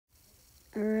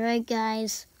Alright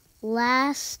guys,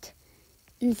 last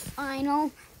and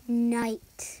final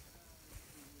night.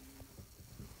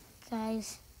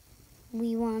 Guys,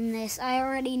 we won this. I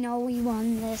already know we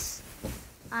won this.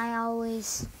 I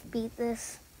always beat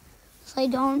this. So I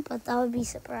don't, but that would be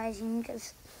surprising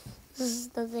because this is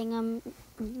the thing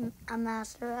I'm a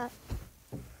master at.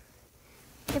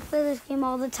 I play this game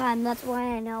all the time. That's why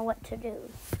I know what to do.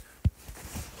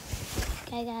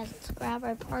 Okay guys, let's grab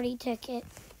our party ticket.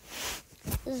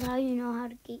 This is how you know how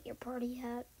to get your party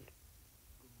hat.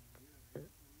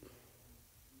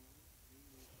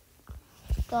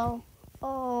 Go.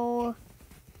 Oh.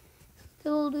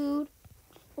 Still, dude.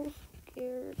 So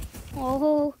scared.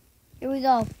 Oh. Here we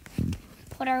go.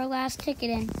 Put our last ticket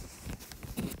in.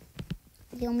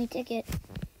 The only ticket.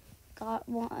 Got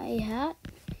my hat.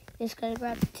 Just gotta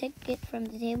grab the ticket from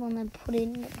the table and then put it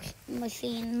in the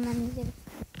machine and then you get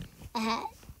a hat.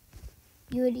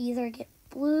 You would either get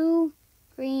blue,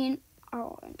 green,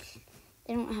 or orange.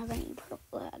 They don't have any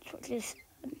purple hats, which is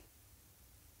sad.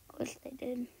 Wish they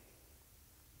did.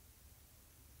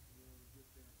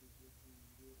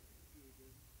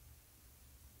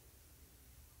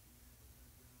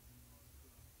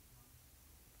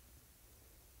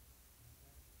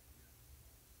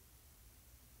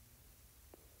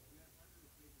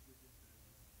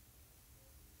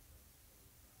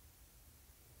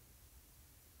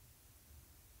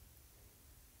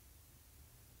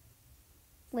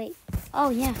 Wait. Oh,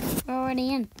 yeah. We're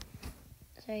already in.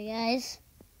 Sorry, guys.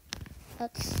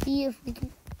 Let's see if we can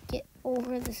get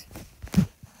over this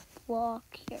block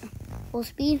here. Full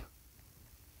speed?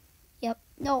 Yep.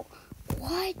 No.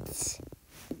 What?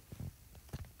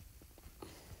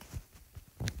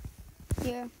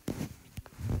 Here.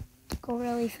 Go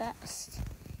really fast.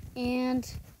 And...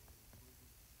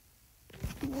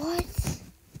 what?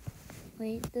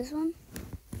 Wait, this one?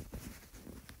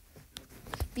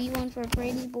 B1 for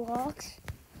Brady blocks.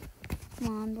 Come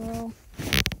on, bro.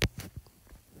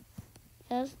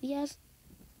 Yes, yes.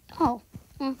 Oh,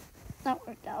 that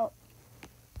worked out.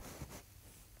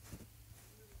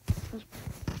 First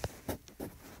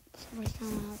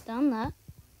time I've done that.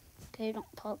 Okay,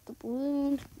 don't pop the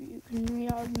balloons. You can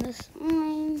read on this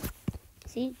sign.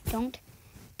 See, don't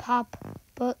pop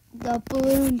the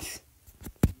balloons.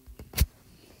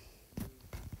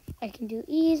 I can do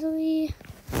easily.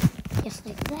 Just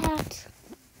like that.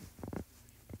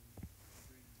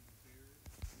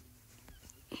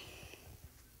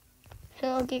 So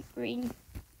I'll get green.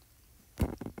 It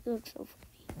looks so funny.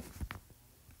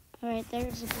 Alright,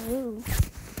 there's a blue.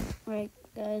 Alright,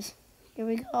 guys. Here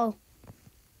we go.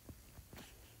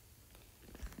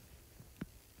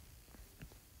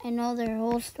 I know their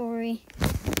whole story.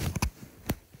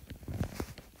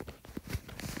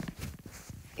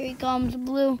 Here he comes,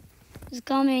 blue. He's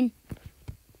coming.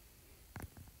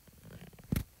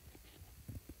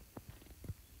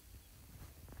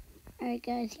 Alright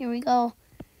guys, here we go.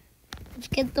 Let's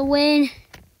get the win.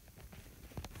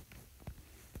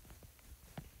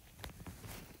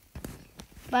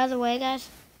 By the way guys,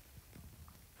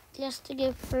 just to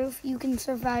give proof, you can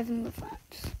survive in the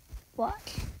flames.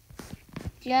 Watch.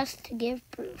 Just to give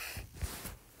proof.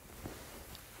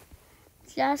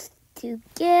 Just to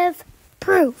give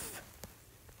proof.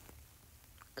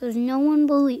 Because no one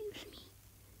believes me.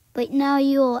 But now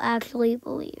you'll actually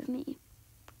believe me.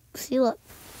 See, look.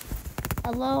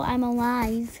 Hello, I'm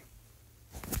alive.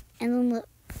 And then look.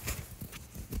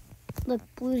 Look,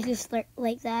 Blue's just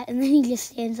like that. And then he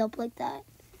just stands up like that.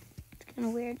 It's kind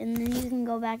of weird. And then you can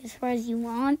go back as far as you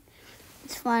want.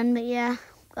 It's fun, but yeah.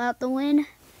 Got the win.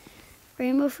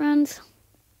 Rainbow Friends.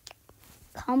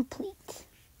 Complete.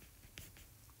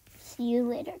 See you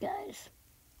later, guys.